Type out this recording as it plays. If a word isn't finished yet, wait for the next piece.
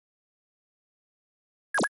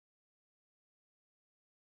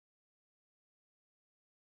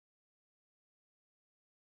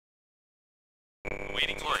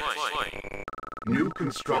Awaiting flight. New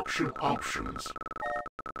construction options.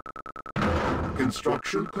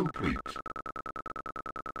 Construction complete.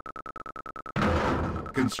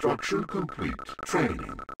 Construction complete.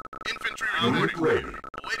 Training. Infantry Unit reporting. ready.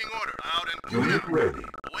 Awaiting order. Out and moving Unit out. ready.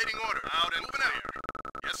 Awaiting order. Out and moving out.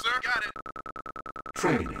 Yes, sir. Got it.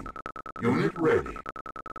 Training. Unit ready.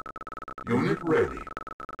 Unit ready.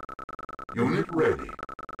 Unit ready.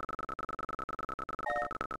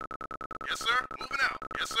 Yes, sir. Moving out.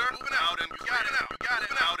 Yes, sir. Moving out and you got it. You got it.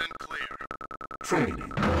 Out and clear.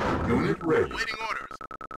 Training. Unit ready. Awaiting orders.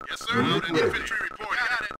 Yes, sir. Unit Out and ready. infantry reporting.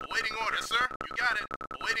 Got it. Awaiting orders. Yes, sir. You got it.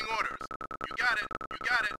 Awaiting orders. You got it. You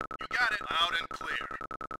got it. You got it. Out and clear.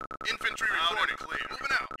 Infantry reporting. Clear.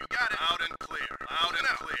 Moving out. You got it. Out and clear. Out and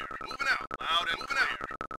clear. Moving out. Out and moving out.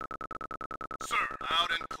 Sir.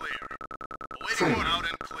 Out and clear. Awaiting Training. order. Out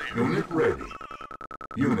and clear. Unit ready.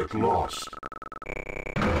 Unit lost.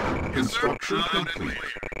 Construction Out and complete.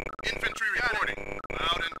 clear. Infantry reporting.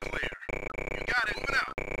 Out and clear. You got it. Moving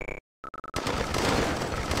out.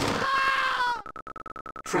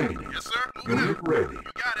 Training. Yes, sir. Moving Unit out. ready.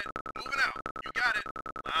 You got it. Moving out. You got it.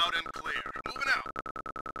 Loud and clear. Moving out.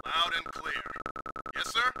 Loud and clear. Yes,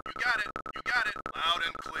 sir. You got it. You got it. Loud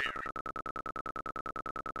and clear.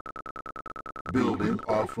 Building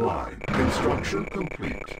offline. Construction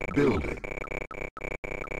complete. Building.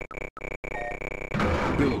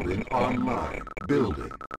 Building online.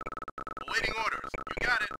 Building. Awaiting orders. You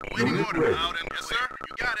got it. Awaiting Unit orders. ready. Loud and yes, sir.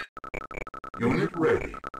 You got it. Unit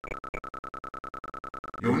ready.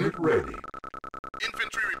 Unit ready.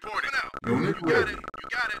 Infantry reporting. Moving out. Unit You got ready. it. You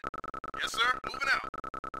got it. Yes, sir. Moving out.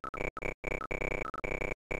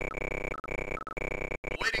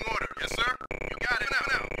 Awaiting order. Yes, sir. You got it.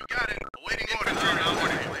 Now. You got it. Awaiting order. Infantry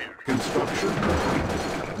reporting. Clear. Construction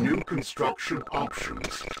complete. New construction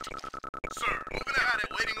options. Sir. Moving out. Got it.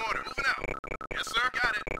 Awaiting order. Moving out. Yes, sir.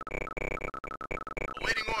 Got it.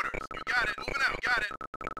 Awaiting orders. You got it. Moving out. Got it.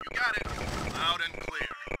 You got it. Loud and clear.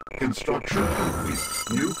 Construction complete.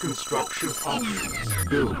 New construction options.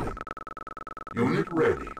 Building. Unit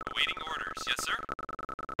ready. Awaiting orders. Yes, sir.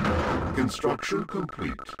 Construction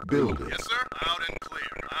complete. Building. Yes, sir. Loud and clear.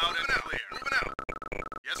 Loud and clear. Moving out.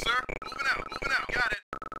 Yes, sir. Moving out. Moving out. Got it.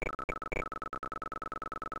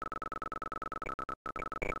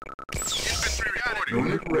 Infantry reporting.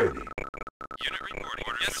 Unit ready. Unit reporting.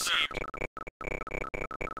 Orders received.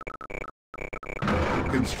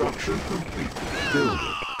 Construction complete.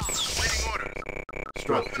 Building. Waiting orders.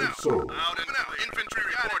 Structure sold. Loud and clear. Infantry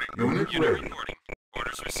reporting. Unit Unit ready. reporting.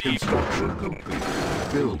 Orders received. Construction complete.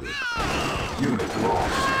 Building. Unit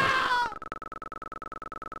lost.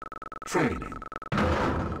 Training.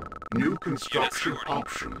 New construction reporting.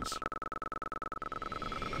 options.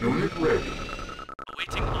 Unit ready.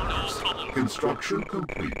 Awaiting orders. No problem. Construction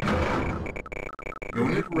complete.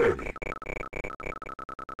 Unit ready.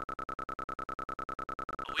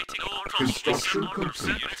 Awaiting orders. Construction Orders.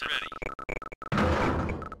 complete. Unit ready.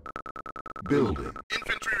 Building.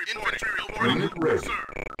 Infantry reporting. Unit ready. Sir.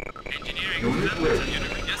 Engineering. Unit equipment. ready. Unit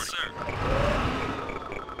reporting. Yes, sir.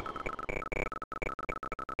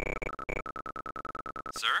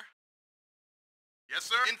 Sir? Yes,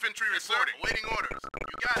 sir. Infantry reporting. Waiting orders.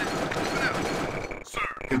 You got it. Moving out. Sir.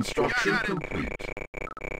 Construction Got it. complete.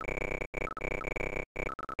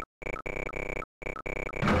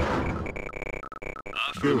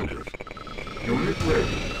 Building. Unit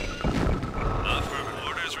ready. Affirmative.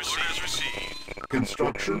 Orders received. Orders received.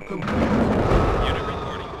 Construction complete. Unit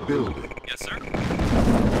reporting. Building. Yes, sir.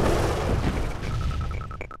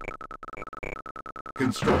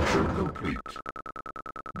 Construction complete.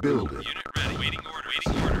 Building. Unit ready. Waiting order.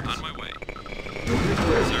 Waiting order. On my way. Unit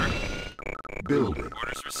ready. Sir. Building.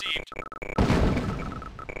 Orders received.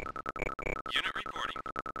 Unit reporting.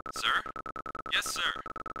 Sir? Yes, sir.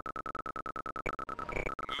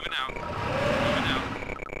 Moving out. Moving out.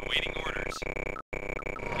 Awaiting orders.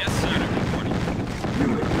 Yes, sir. Unit reporting.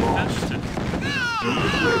 Unit lost. Understood.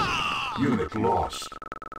 Unit ready. Unit lost.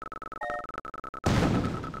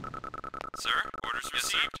 Sir? Orders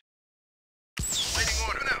received. Waiting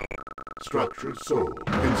order now. Structure sold.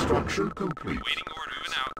 Construction complete. Waiting order.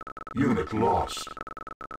 Moving out. Unit lost.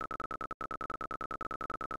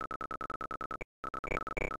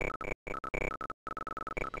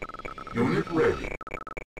 Unit ready.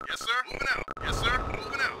 Yes, sir. Moving out. Yes, sir.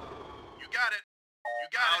 Moving out. You got it. You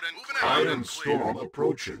got it. Moving out. Iron Storm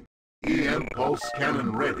approaching. EM pulse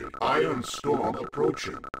cannon ready. Iron Storm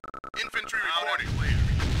approaching. Infantry reporting. Clear.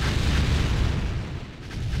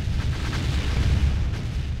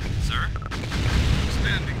 Sir?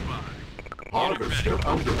 Standing by. Harvester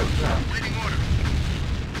under attack. Waiting order.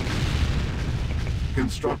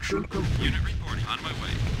 Construction complete. Unit reporting. On my way.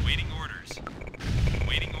 Waiting orders.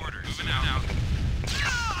 Waiting orders. Moving out.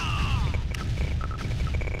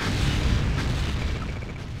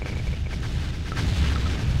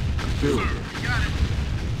 Building. You got it.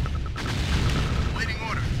 Waiting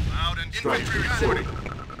orders. Loud and infantry Structure reporting. sold.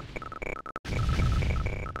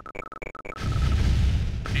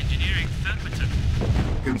 Engineering affirmative.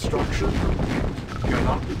 Construction complete.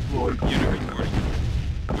 Cannot deploy Unit here. reporting.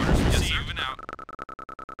 Orders received. Yes, sir. Moving out.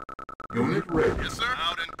 Unit ready. Yes, sir.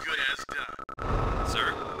 Loud and good as done. Sir.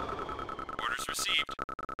 Orders received.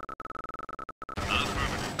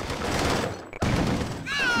 Affirmative.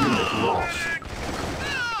 Unit lost.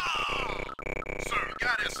 Sir, you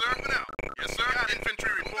got it, sir. Moving out. Yes, sir. Got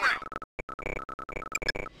infantry reporting.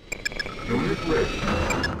 Unit ready.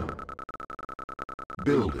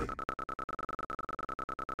 Building.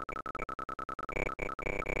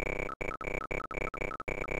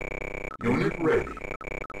 Unit ready.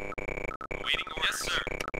 Waiting orders. Yes, sir.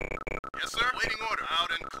 Yes, sir. Waiting order. Loud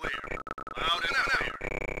and clear. Loud and clear.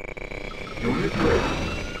 Unit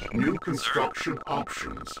ready. New construction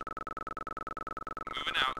options.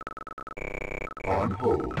 Moving out. On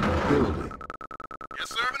hold. Building. Yes,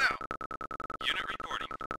 sir. Moving out. Unit reporting.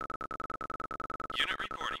 Unit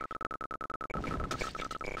reporting.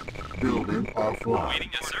 Building offline. Waiting,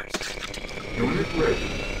 yes, sir. Unit ready.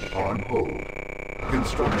 On hold.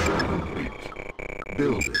 Construction complete.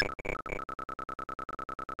 Building.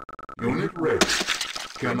 Unit ready.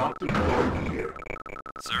 Cannot deploy here.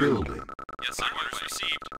 Sir. Building. Yes, sir. Orders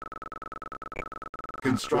received.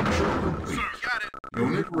 Construction Sir, complete. you got it.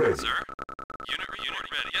 Unit ready. Sir. Unit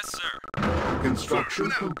ready. Yes, sir. Construction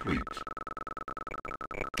Sir, complete.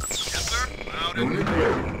 Yes, sir. Loud and Unit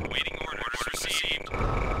ready. Waiting orders received.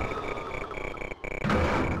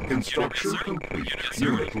 Construction Unit, yes, sir. complete. Unit, yes, sir.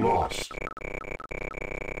 Unit lost.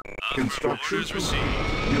 Construction Orders complete.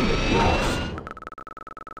 received. Unit lost.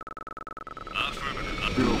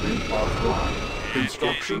 Affirmative. Building offline.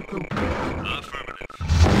 Construction complete. Affirmative.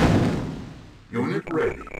 Unit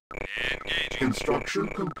ready. Engaging. Construction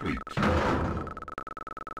complete.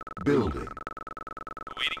 Building.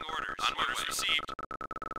 Waiting orders. On orders received.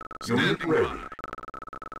 Unit Standing ready. by.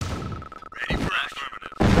 Ready for action.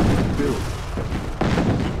 Affirmative. Building.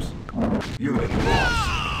 Unit lost.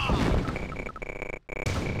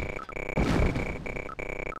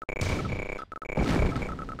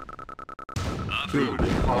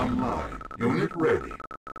 Building online. Unit ready.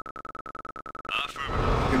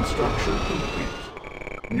 Affirmative. Construction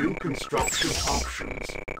complete. New construction options.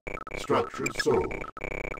 Structure sold.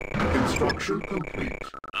 Construction complete.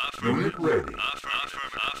 Unit ready. Affirmative.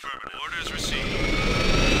 Orders received.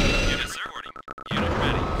 Unit reporting. Unit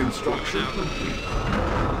ready. Construction Moving complete.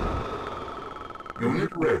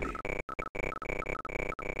 Unit ready.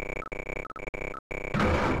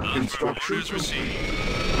 out. Construction Orders complete. received.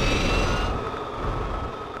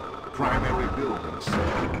 Primary buildings.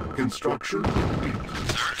 Construction complete.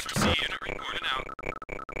 Orders received. Unit reporting out.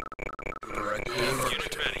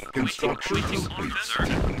 Unit ready. Construction Waiting complete. orders, sir.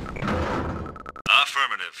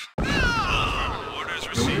 Affirmative. Affirmative. Orders Unit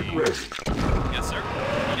received. ready. Yes, sir.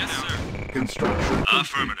 Yes, sir. Construction complete.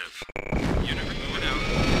 Affirmative. Unit report out.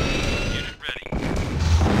 Unit ready.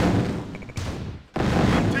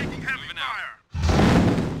 I'm taking heavy Moving out. fire.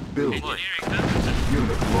 Building. Engineering defensive.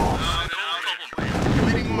 Unit lost. Loud and clear.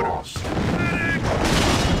 Unit Waiting order. lost.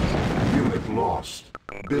 Unit lost.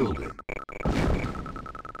 Building.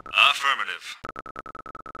 Affirmative.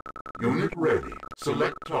 Unit ready.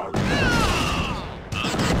 Select target.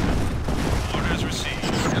 Orders received.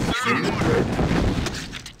 Yes, sir. Unit Order. ready.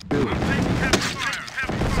 Building. Taking heavy fire.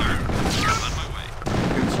 Heavy Sir, fire. on my way.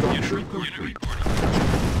 Construction Unit complete. reporting.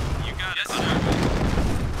 You got it, sir.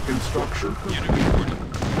 Construction Unit complete. reporting.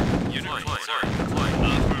 Unit reporting.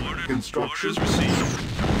 Affirmative. Construction Orders received.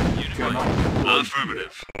 Unit Cannot ready. deploy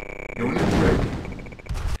Affirmative. here. Unit ready.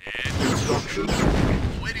 And Construction complete.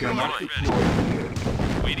 Waiting Cannot order. deploy here.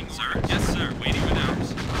 waiting, sir. Yes, sir. Waiting with ours.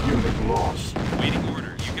 Unit lost. Waiting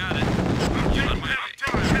order. You got it. I'm You're on taking my way.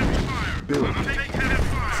 heavy fire. Building. I'm taking heavy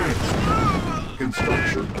fire. Training.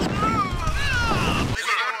 Construction complete.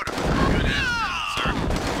 Waiting order. Good as Sir,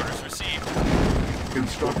 orders received.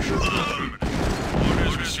 Construction complete.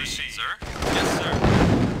 Orders received, sir. Yes, sir.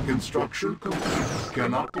 Construction complete.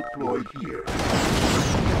 Cannot deploy here.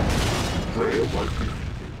 Player was defeated.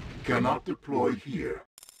 Cannot deploy here.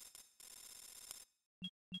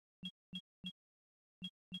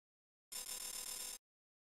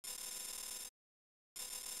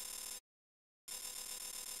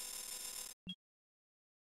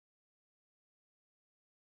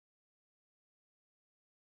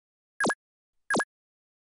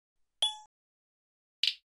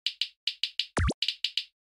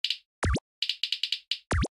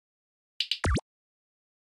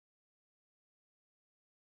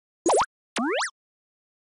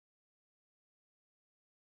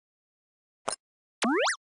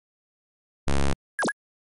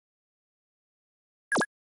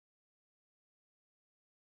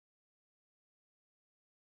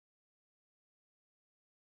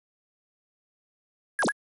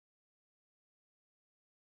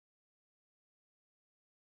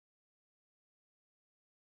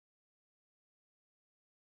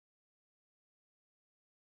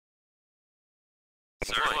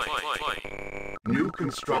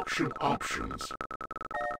 construction options.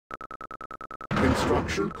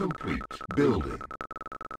 Construction complete. Building.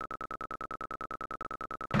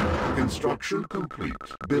 Construction complete.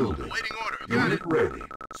 Building. Awaiting order. Got Unit it. ready.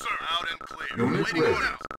 Sir, out and clear. Unit Awaiting ready.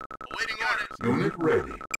 orders. Awaiting orders. Unit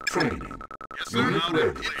ready. Training. Yes, sir. Unit Out ready.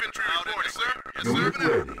 and infantry reporting. Yes, sir. Yes, sir. Unit Moving out.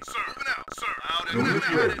 ready. Sir, moving out. Sir, out and Unit moving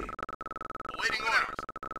out. ready. Awaiting orders.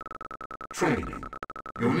 Training.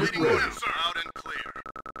 Unit Awaiting ready. orders. Sir, out and clear.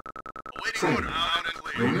 Awaiting Training. order. Out and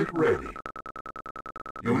clear. Unit ready.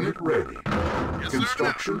 Unit ready. Yes, sir.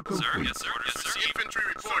 Construction Sir, complete. yes, sir. Yes, sir. Infantry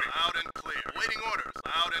reporting. Out and clear. Awaiting orders.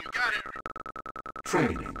 Out and got it.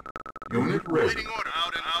 Training. Unit ready. Awaiting order.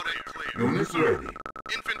 Out and clear. Unit Sir. ready.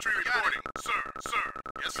 Infantry reporting. Sir, sir.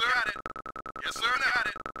 Yes, sir. Got it. Yes, sir. Got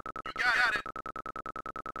it. You got it.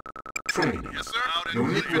 Training. Yes, sir. Out and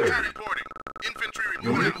Unit infantry ready. reporting. Infantry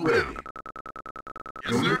Unit reporting. ready.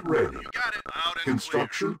 Yes, Unit sir. ready. You got it. Out and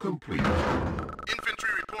Construction complete. clear.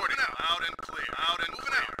 Infantry reporting. Out and clear. Out and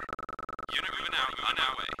clear. Unit moving out. On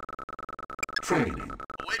our way. Training.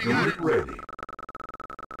 Awaiting Unit orders. ready.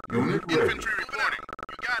 Unit ready. Infantry reporting.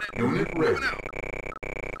 You got it. Unit Moving ready. out.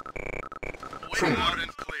 Awaiting Training. out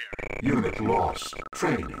and clear. Unit lost.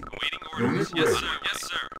 Training. Awaiting Unit orders. Yes, ready. sir. Yes,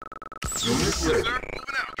 sir. Unit Yes, ready. sir.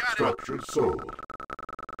 Moving out. Got it. Structure sold.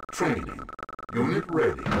 Training. Unit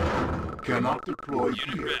ready. Cannot deploy Unit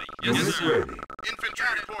here. ready. Yes, Unit sir. ready. Infantry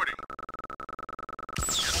reporting.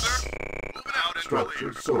 Yes, sir. Moving out and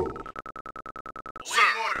Structure clear. sold.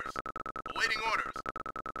 Awaiting orders. Awaiting orders.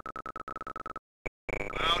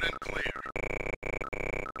 Loud and clear.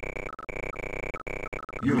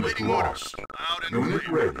 Unit Awaiting orders. lost. Loud and Unit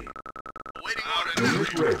clear. ready. Awaiting orders.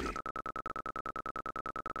 Unit ready.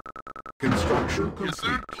 Construction Yes, sir.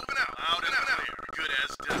 complete. Moving out. Loud and clear. Good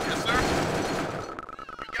as done. Yes, sir.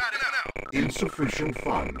 You got it. Now. Insufficient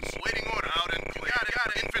funds. Awaiting order. Loud and clear. Got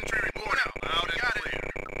it. Infantry reporting. Loud and clear.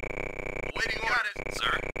 Awaiting orders.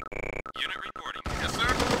 Sir. Unit reporting. Yes, sir.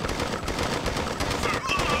 Sir.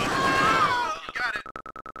 You got it.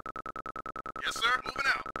 Yes, sir. Moving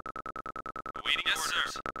out. Awaiting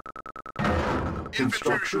orders. Infantry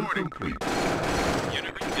Construction reporting. complete.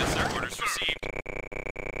 Yes, sir. Orders received.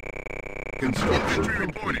 Construction Infantry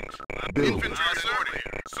reporting. complete. Building. Infantry reporting.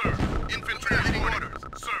 Sir. Infantry waiting orders.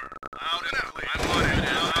 Sir. Loud and clear. I'm on it.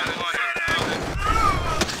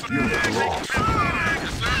 Unit lost.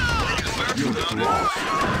 Yes, sir. Yes, sir. Unit lost.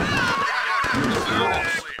 Unit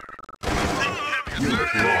lost.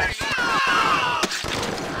 Unit lost.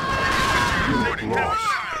 Unit lost.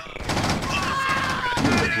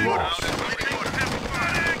 Unit lost.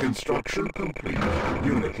 Construction complete.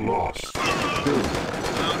 Unit lost. Building.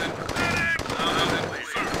 Loud and clear. Loud and clear.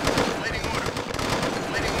 Sir. Waiting order.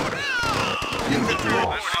 Waiting order. Unit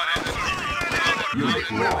lost. Unit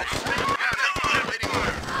lost. Waiting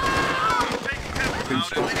order.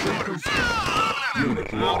 Construction complete.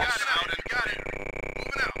 Unit lost. Out and got it.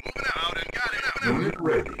 Moving out. Moving out. Out and got it. Unit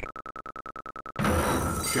ready.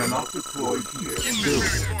 Cannot deploy here.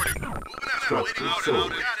 Building. Reporting. Moving out. Structure Waiting order. sold.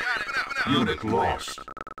 Out and got it. Unit lost.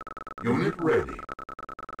 Unit ready.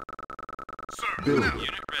 Sir. Building.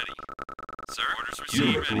 Unit ready. Sir. Orders received.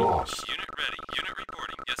 Unit Ready. lost. Unit ready. Unit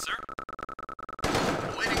reporting. Yes, sir.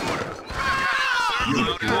 Waiting order. Moving out.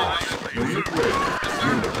 Unit lost. Unit ready.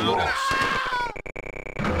 Unit lost.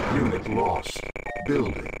 Unit lost.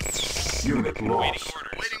 Building. Unit Waiting lost.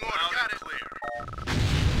 orders. Waiting order. Got it. Clear.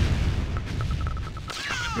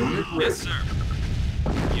 Unit Yes, ready. sir.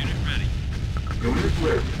 Unit ready. Unit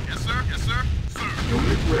ready. Yes, sir. Yes, sir. Sir.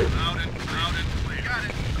 Unit ready. Loud and clear. Got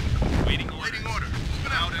it. Waiting orders. Waiting order.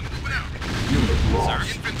 Moving out and moving out. Unit Sir.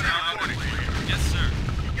 lost. Infantry reporting. Yes, sir.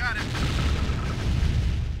 You got it.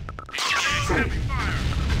 Training. Fire.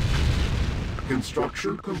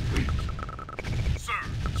 Construction complete. Sir.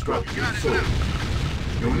 Structure Got it sold.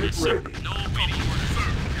 Unit Yes, sir. ready. No waiting orders. Sir.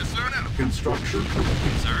 Yes, sir. Now. Construction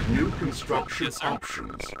complete. Sir. New construction Yes, sir.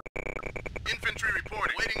 options. Infantry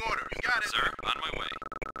reporting. Waiting order. You got it. Sir, on my way.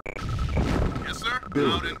 Yes, sir. Loud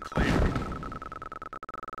Building. and clear.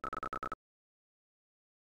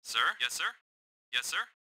 Sir? Yes, sir. Yes, sir.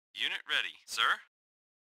 Unit ready. Sir?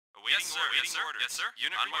 Awaiting orders. Yes, sir. Yes, sir.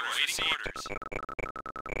 Unit on my way. Waiting orders.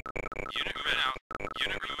 Unit moving out.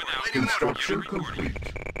 Unit moving out. Waiting order. Construction Unit reporting.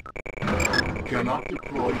 complete. Cannot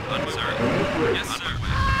deploy. On my way. Unit ready. Yes, sir.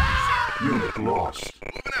 Unit lost.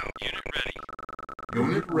 Moving out. Unit ready.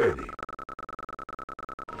 Unit ready.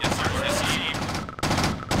 Yes, sir. Received.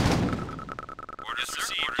 Orders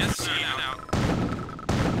received. Yes, sir. Out.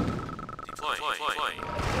 Deploy. Deploy.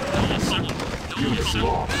 Unit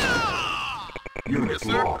lost. Unit Yes,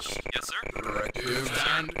 sir. lost. Yes, sir. Directive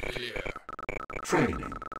and clear.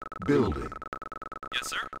 Training. Building. Yes,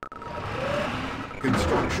 sir.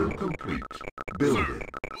 Construction complete. Building.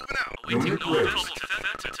 Moving out. Awaiting Unit no ready. available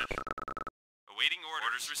definitive. Awaiting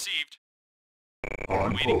orders received.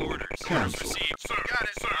 On Awaiting hold. orders. Orders Cancel. received. Sir, got it.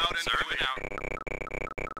 Sir, out and Sir, clear. moving out.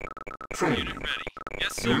 Training. Unit ready.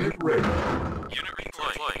 Yes, sir. Unit ready. Unit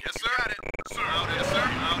reporting. Yes, sir. Got it. Sir, out and sir,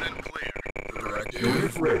 out and clear.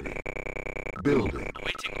 Unit ready. Building.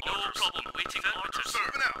 Awaiting no problem. Awaiting orders. Sir,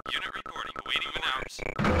 moving out. Unit reporting. Awaiting orders.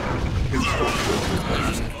 Construction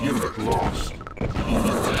complete. Unit lost.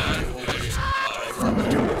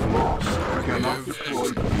 Unit lost. Cannot deploy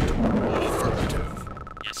here.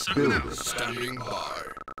 Yes, sir. Building. Standing by.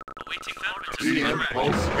 Awaiting affirmative. EM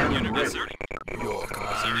pulse cannon Unit ready. asserting. Your Sir,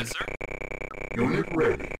 command. yes, sir. Unit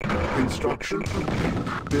ready. Construction complete.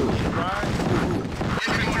 Building.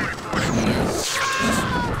 Inventory reporting.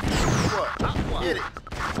 What? Get it.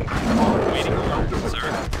 Awaiting orders, sir.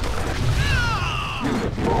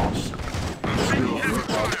 Unit lost. Building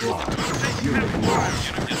offline. Unit lost.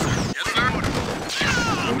 Unit, yes, sir. Yes, sir.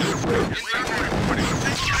 Unit ready. Inventory reporting.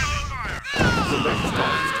 Taking fire. Select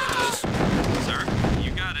target. Sir,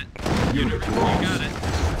 you got it. Unit You lost. got it.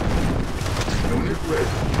 Unit ready.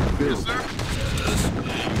 Yes, Building. sir.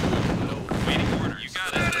 Waiting order. You got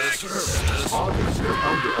it. Harvester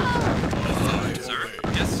under attack. Sir.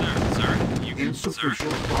 Yes, sir. Sir. You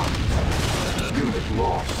Insufficient funds. Unit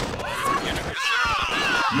lost. Unit reserved.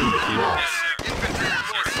 Unit Yes, lost. sir. Infantry Yes,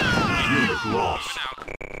 reporting. sir. Unit lost. Moving out.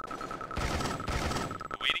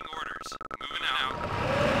 Awaiting orders. Moving out.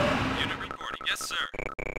 Unit reporting. Yes, sir.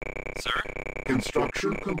 Sir.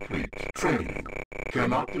 Construction complete. Training.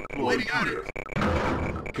 Cannot deploy Waiting on here.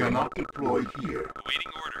 Cannot deploy here.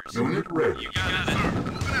 Awaiting orders. Unit ready. You got it.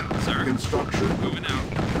 Moving out. Sir. Construction Moving out.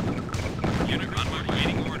 Unit on my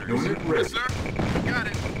waiting orders. Unit Yes, ready. sir. You got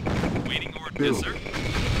it. Waiting orders. Yes, sir. Building.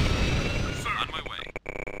 Sir. On my way.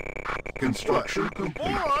 Construction complete.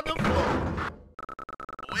 More on the floor.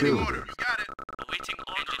 Awaiting Building. order. You got it. Awaiting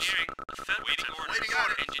orders. Engineering. Waiting orders. Waiting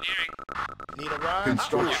order. Engineering. Need a ride?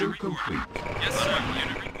 Construction Unit report. complete. Yes, sir.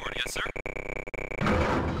 Unit report. Yes, sir.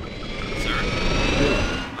 Sir.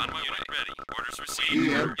 On my way. Ready. Orders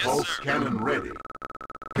received. EM Yes, pulse sir. cannon ready.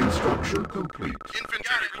 Construction complete.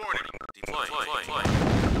 Infantry reporting. Deploy.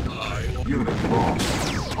 Unit lost.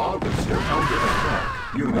 Harvester under attack.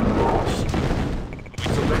 Unit lost.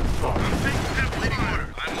 Select target. Waiting order.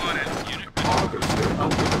 I'm on it. Unit ready. Harvester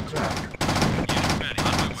under attack. Unit ready.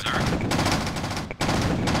 On my way. Sir.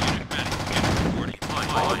 Unit ready. Unit reporting.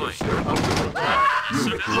 Harvester under attack.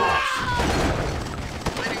 Unit lost.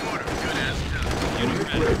 Waiting order. Good as done. Unit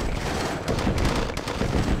ready.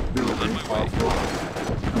 Building offline.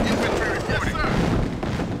 Infantry reporting. Yes,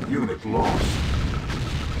 sir. Unit lost.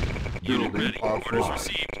 Unit Building ready. Orders offline.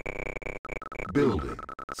 received. Building.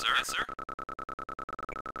 Sir. Yes, sir.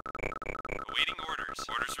 Awaiting orders.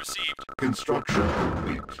 Orders received. Construction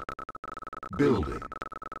complete. Building.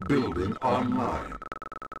 Building online.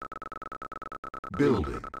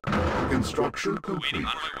 Building. Construction Waiting complete.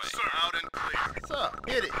 on my way. Sir, out and clear. Sir,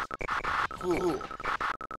 hit it. Cool.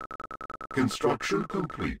 Construction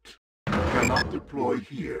complete. Cannot deploy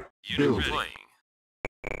here. Unit Building. ready.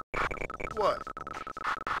 What?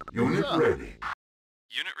 Unit Sir. ready.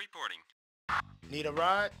 Unit reporting. Need a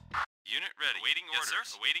ride? Unit ready. Awaiting orders. Yes,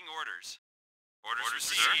 sir. Awaiting orders. Orders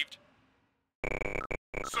received.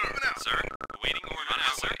 Sir, moving out. Sir. Awaiting orders. On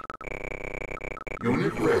my way.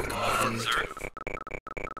 Unit ready. Sir.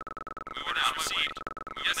 Moving out. Received.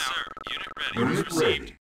 Yes, sir. Unit ready. Unit Orders received.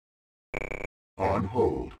 ready. On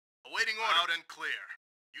hold. Awaiting order. Out and clear.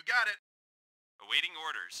 You got it. Awaiting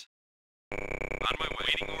orders. On my way.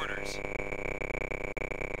 Awaiting orders.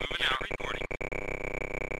 Moving out. Reporting.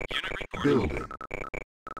 Unit reporting. Building.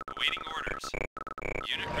 Awaiting orders.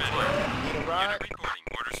 Unit ready. Need a Unit ride? reporting.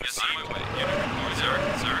 Orders received. On my way. Unit reporting. Sir.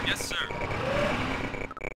 Sir. Yes, sir.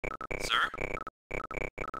 Sir.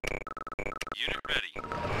 Unit ready.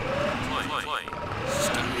 Play.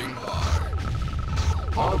 Standing by.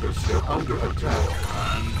 Harvester under attack.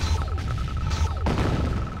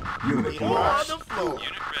 Unit Need a ride on lost. the floor.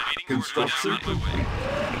 Unit ready. Construction Orders on my way.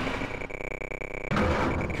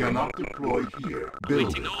 complete. Cannot deploy here. Awaiting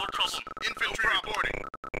Building. no problem. Infantry reporting.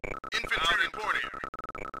 Infantry reporting.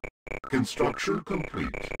 Construction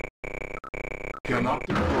complete. Cannot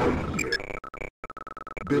deploy here.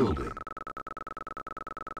 Building.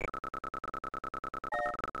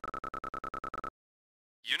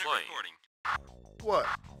 Unit reporting. What?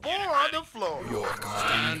 More on the floor. Your Unit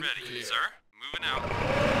command. ready. Sir. Moving out.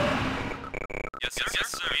 Yes, sir. Yes,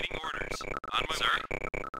 sir. Waiting orders. On my way.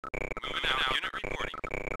 Moving out. Unit reporting.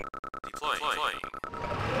 Deploy.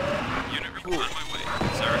 Unit reporting. On my way.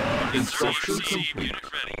 Sir. Orders Instruction received. complete. Unit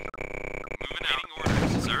ready. Moving out. Waiting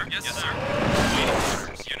orders. Sir. Yes, sir. Waiting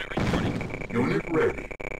ready.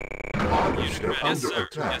 Harvester Unit ready. under Yes, sir.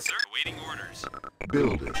 attack. Yes, sir. Awaiting orders.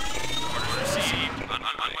 Building. Orders received. On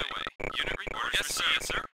my way. Unit report. Yes, sir. Yes,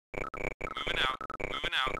 sir. Moving out.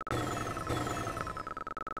 Moving out.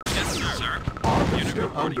 Yes, sir. Sir. Unit Harvester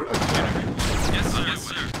reporting. under Unit attack. reporting. Yes, sir. Yes,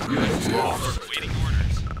 sir. Unit lost. Awaiting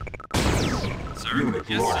orders. Sir. Unit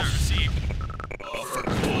Yes, lost. sir. Received.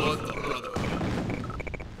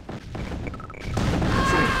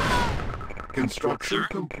 Construction Sir?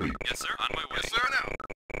 complete. Yes, sir. On my way. Yes, sir, now.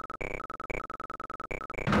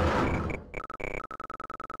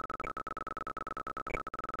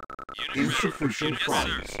 Unit ready. Insufficient Unit, yes, sir.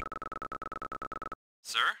 funds.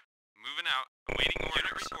 Sir, moving out. Awaiting orders.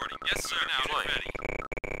 Unit reporting. Yes, sir. Now unit ready.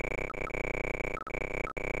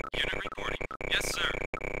 Unit reporting. Yes, sir.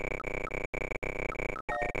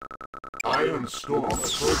 Iron Storm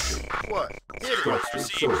approaching. What? Hit it. Structure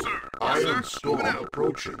Received, sold. sir. Iron Yes, sir. Storm Moving out.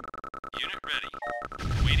 approaching. Unit ready.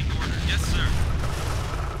 Awaiting orders. Yes, sir.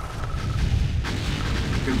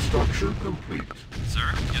 Construction complete. Sir,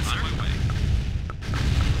 yes, sir. On my way.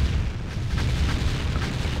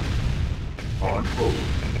 On hold.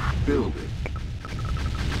 Building.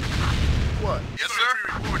 What? Yes, sir.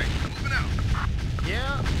 Reporting. Moving out.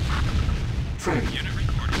 Yeah? Training. Unit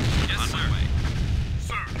reporting. Yes, on sir. My way.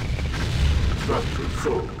 Sir. Structure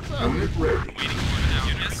sold. Sir. Unit ready. Waiting order now.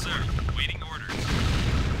 Yes, sir. Waiting orders.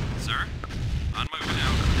 Sir, on my way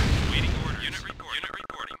out. Waiting orders. Unit reporting. Unit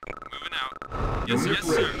reporting. Moving out. Yes, Unit yes,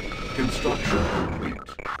 sir. ready. Construction complete.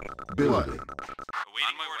 Building.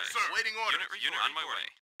 Awaiting my orders. Sir, waiting orders. Unit on my way.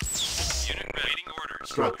 Unit ready. Waiting orders.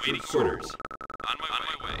 Structure Waiting sold. orders. On my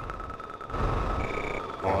way.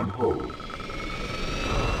 On hold.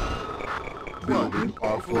 Building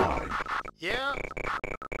offline. Yeah?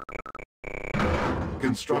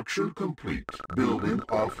 Construction complete. Building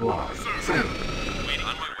offline. Training. Waiting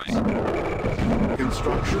on my way.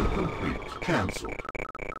 Construction complete. Cancelled.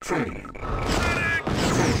 Training.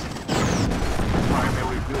 Training.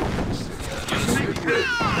 Primary buildings. Unit ready.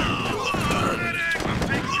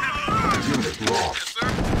 Unit lost. Sir.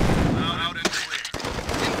 Out and clear.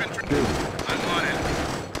 Infantry. Building. I'm on it.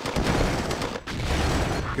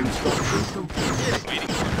 Construction complete.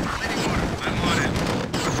 Waiting orders. Waiting orders. I'm on it.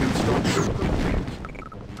 Construction complete.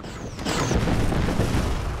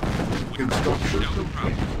 Construction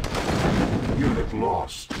complete. Unit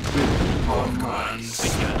lost. Building online.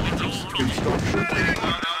 Construction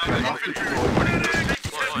cannot deploy.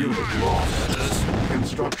 Unit lost.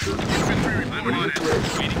 Construction. Unit ready.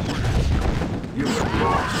 Waiting orders. Unit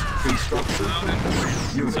lost. Construction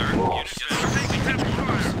complete. Unit Sir, lost.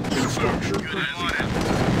 Construction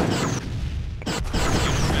complete.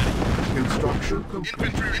 Construction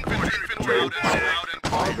complete. Low power.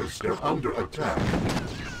 Harvester under attack.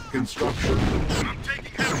 Construction complete. I'm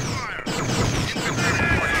taking heavy fire.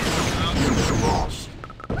 Unit lost.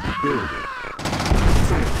 Building.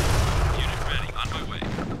 Training. Unit ready. On my way.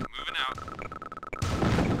 Moving out.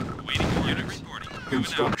 Waiting orders. Unit reporting. Moving out.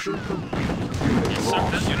 Construction complete. Unit Yes, sir.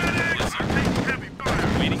 lost. Yes, sir. Taking heavy fire.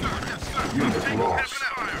 Waiting orders. Unit Taking lost.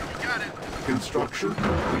 heavy fire. You got it. Construction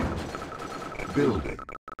complete. Building.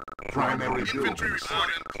 Primary Infantry buildings. report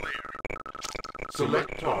and clear.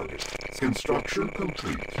 Select target. Construction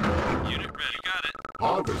complete. Unit ready. Got it.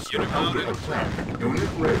 Harvester under attack. Unit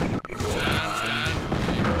ready.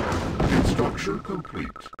 Construction complete.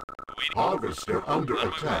 Waiting. Harvester under On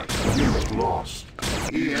my attack. Unit lost.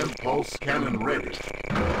 EM pulse cannon ready.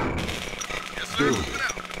 Yes, sir. Building. Moving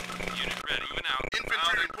out. Unit ready. Moving out.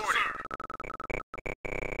 Infantry reporting.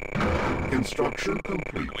 Construction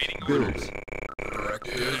complete. Waiting Building. orders.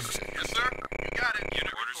 Yes, sir. You got it.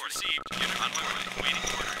 Unit orders received. Unit on my way. Waiting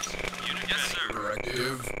orders. Unit yes, sir.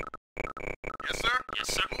 Directive. Yes, sir. Yes,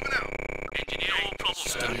 sir. Moving out. Engineering. No problem.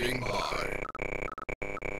 Standing by.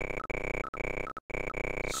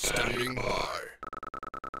 Standing by.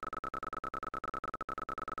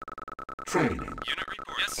 Training. Unit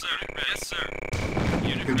report. Yes, sir. Unit ready. Yes, sir.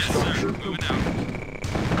 Unit Construction yes, sir. Moving out.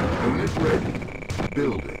 Unit ready.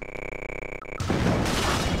 Building.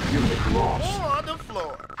 Unit lost. More on the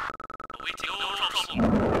floor. Awaiting no problem.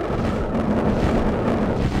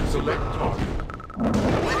 Select target.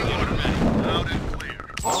 Waiting order. Loud and clear.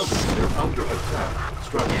 Harvester under attack.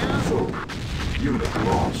 Structure sold. Unit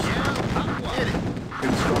lost. Yeah? Hit it.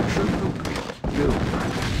 Construction complete. Building.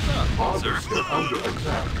 Harvester under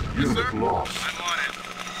attack. Unit sir. lost. I'm on it.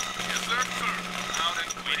 Yes, sir. Sir. Loud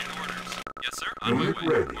and clear. Waiting orders. Yes, sir. On Unit my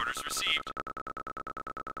way. ready. Orders received.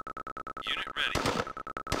 Unit ready.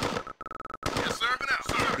 Yes, sir. Moving out.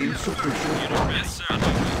 Sir. Insufficient Unit funds. yes, sir. On my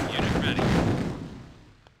way. Unit ready.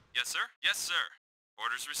 Yes, sir. Yes, sir.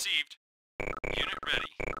 Orders received. Unit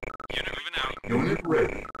ready. Unit moving out. Unit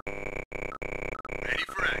ready.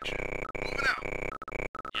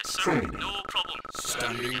 Training. No problem.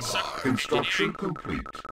 Standing Yes, sir. by. Construction complete.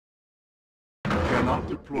 Cannot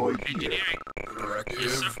deploy here. Engineering. Directive.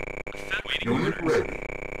 Yes, sir. Waiting Unit orders. ready.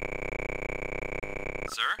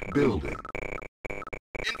 Sir? Building.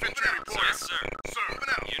 Infantry Sir, reporting. yes, sir. Sir, moving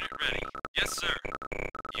out. Unit ready. Yes, sir.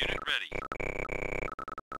 Unit ready.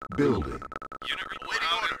 Building. Unit reporting. Awaiting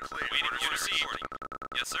Out order. and Clear. Waiting Orders orders received. reporting.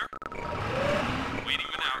 Yes, sir. Waiting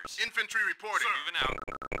orders. Infantry reporting. Moving out.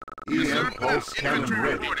 EM pulse cannon Infantry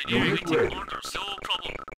ready. reporting. Unit Waiting ready. orders. No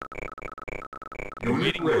problem. Unit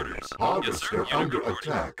Waiting ready. orders. Harvester Yes, sir. under Unit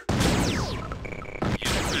reporting. attack. Unit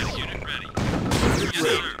ready. Unit ready. Unit Yes,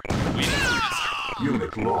 ready. sir. Waiting orders, sir.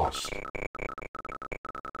 Unit lost.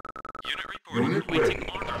 Unit reporting. Unit Waiting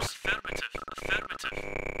ready. orders. Affirmative. Affirmative.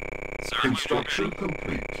 Sir, Construction unit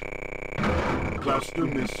complete. Cluster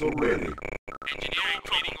missile ready. ready. Engineering.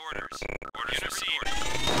 Waiting orders. Orders received.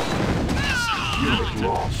 Yes, sir. Unit Affirmative.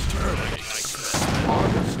 lost.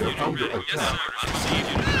 Harvester Unit under ready. Yes, attack. sir. Orders received.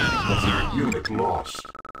 Unit ready. Sir. Unit lost.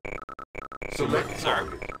 Select Sir.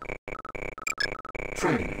 target.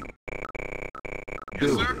 Training. Yes, sir.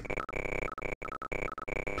 Building.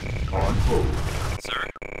 On hold. Sir.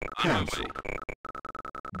 On my way. Cancelled.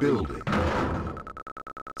 Building.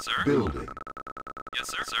 Sir. Building. Yes,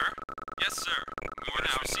 sir. Sir. Yes, sir.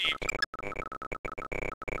 Orders received.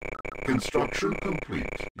 Construction complete.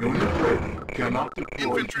 Unit ready. Cannot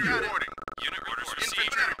deploy Infantry here. reporting. Unit orders received.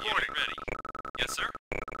 Infantry reporting. Unit ready. Yes, sir.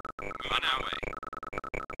 On our way.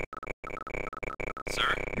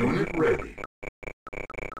 Sir. Unit ready.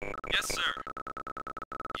 Yes, sir.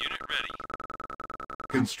 Unit ready.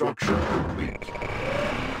 Construction complete.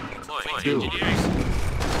 Deploy. Build. Engineering.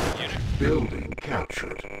 Unit. Building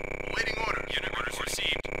captured. Awaiting orders. Unit orders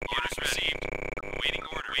received. Orders received. Awaiting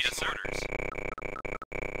orders. Yes, orders.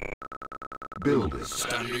 Building.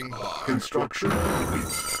 Standing by. Construction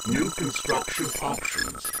complete. New construction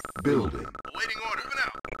options. Building. Awaiting orders. Moving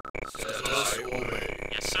out. Status obey.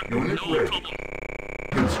 Yes, sir. Unit no ready. problem.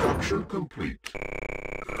 Construction complete.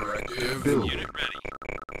 Directive. Building. Unit ready.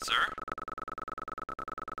 Sir.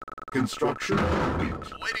 Construction complete.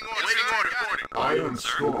 Awaiting orders. Awaiting orders. Reporting. Iron Sir.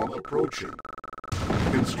 Storm approaching.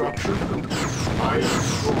 Construction complete. Iron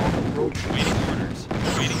Storm approaching. Waiting orders.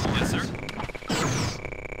 Waiting orders. Yes, sir.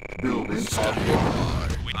 Building Standing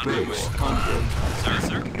offline. by. On my way. Base under. Sir,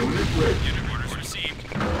 sir. Unit ready. Unit orders received.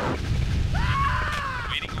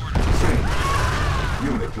 Waiting orders. Training.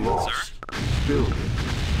 Unit lost. Building.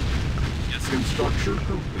 Yes, sir. Construction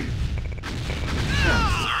complete.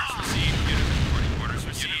 Cancel. Orders received. Unit reporting. Orders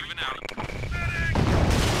received. Moving out.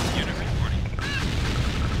 Unit reporting.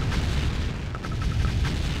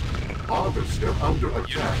 Harvester under Unit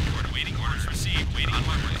attack. reporting. Waiting orders received. Waiting on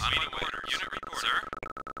my way. Waiting orders. Unit report. Sir.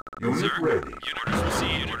 Unit Sir. ready. Unit orders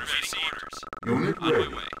received. Orders received. Orders. Unit On my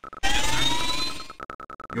ready. way. Yes,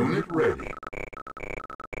 sir. Unit ready.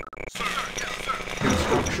 Sir. Yes, sir.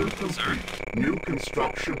 Construction complete. New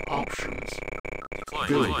construction options. Deploy.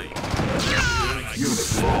 Building. Deploy. Unit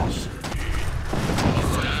lost.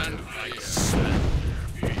 Stand by. Sir.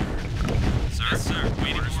 Yes, sir.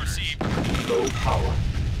 Waiting orders received. Low power.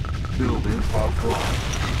 Building offline.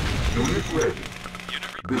 Unit ready.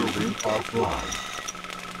 Unit report. Building offline.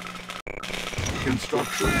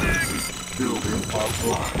 Construction complete. Building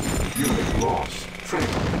offline. Unit lost.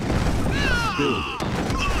 Training. Building.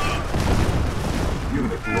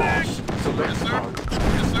 Unit lost. Select Yes, sir. target.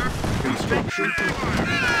 Yes, sir. Construction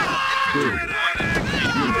complete. Building.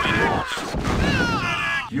 Unit lost.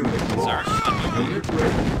 Unit lost. Unit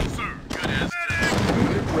ready. Sir. Good as dead.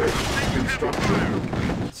 Unit ready. Construction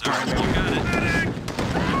complete. Sir, you got it.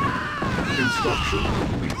 Construction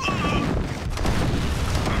complete.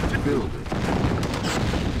 Building.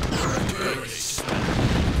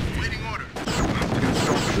 Awaiting orders.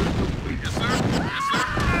 Construction complete. Yes, sir. Yes, sir.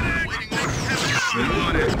 Awaiting orders. Unit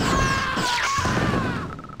ready.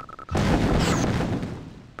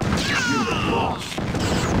 Unit lost.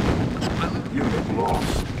 Unit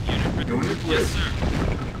lost. Unit ready. Unit Yes, ready. sir.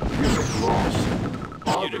 Unit lost.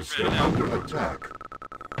 Harvester ready. under attack.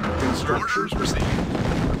 Construction Orders received.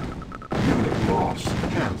 Unit lost.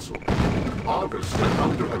 Cancelled. Harvester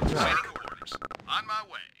under attack. Awaiting orders. On my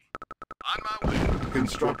way. On my way.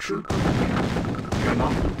 Construction complete.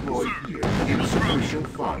 Cannot deploy here. Insufficient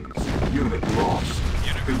funds. Unit lost.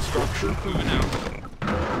 Unit Construction moving complete.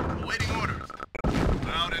 out. Awaiting orders.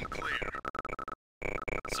 Loud and clear.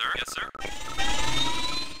 Sir. Yes, sir.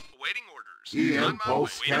 Awaiting orders. EM On my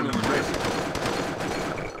pulse way. cannon ready.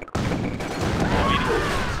 Waiting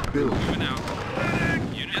orders. Building. Moving out.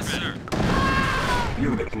 Unit yes, sir.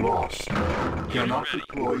 Unit lost. Cannot ready.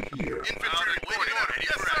 deploy here. Infantry reporting order.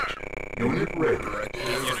 Yes, sir. Unit ready.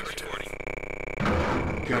 Unit reporting.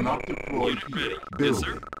 Cannot deploy Unit here. ready. Yes, sir.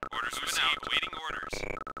 Building. Orders received. Awaiting orders.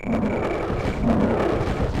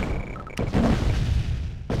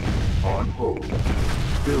 On hold.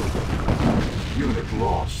 Building. Unit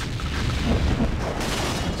lost.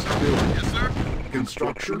 Building. Yes, sir.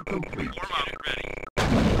 Construction complete. Warm up. Unit ready.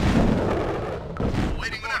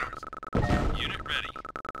 Awaiting orders. Unit ready.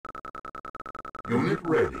 Unit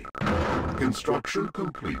ready. Construction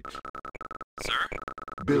complete. Sir?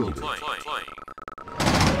 Building. Flying.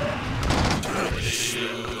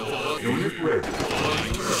 Unit ready.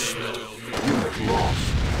 Unit lost.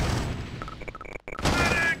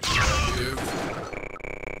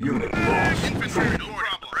 Unit lost. Infantry report.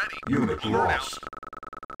 Ready. Unit lost.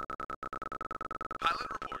 Pilot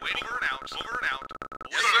report. Waiting. Over and out. Over and out.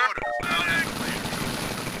 Yes, sir. Orders. Loud and clear.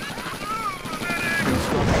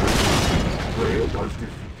 Construction. Player was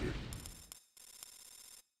defeated.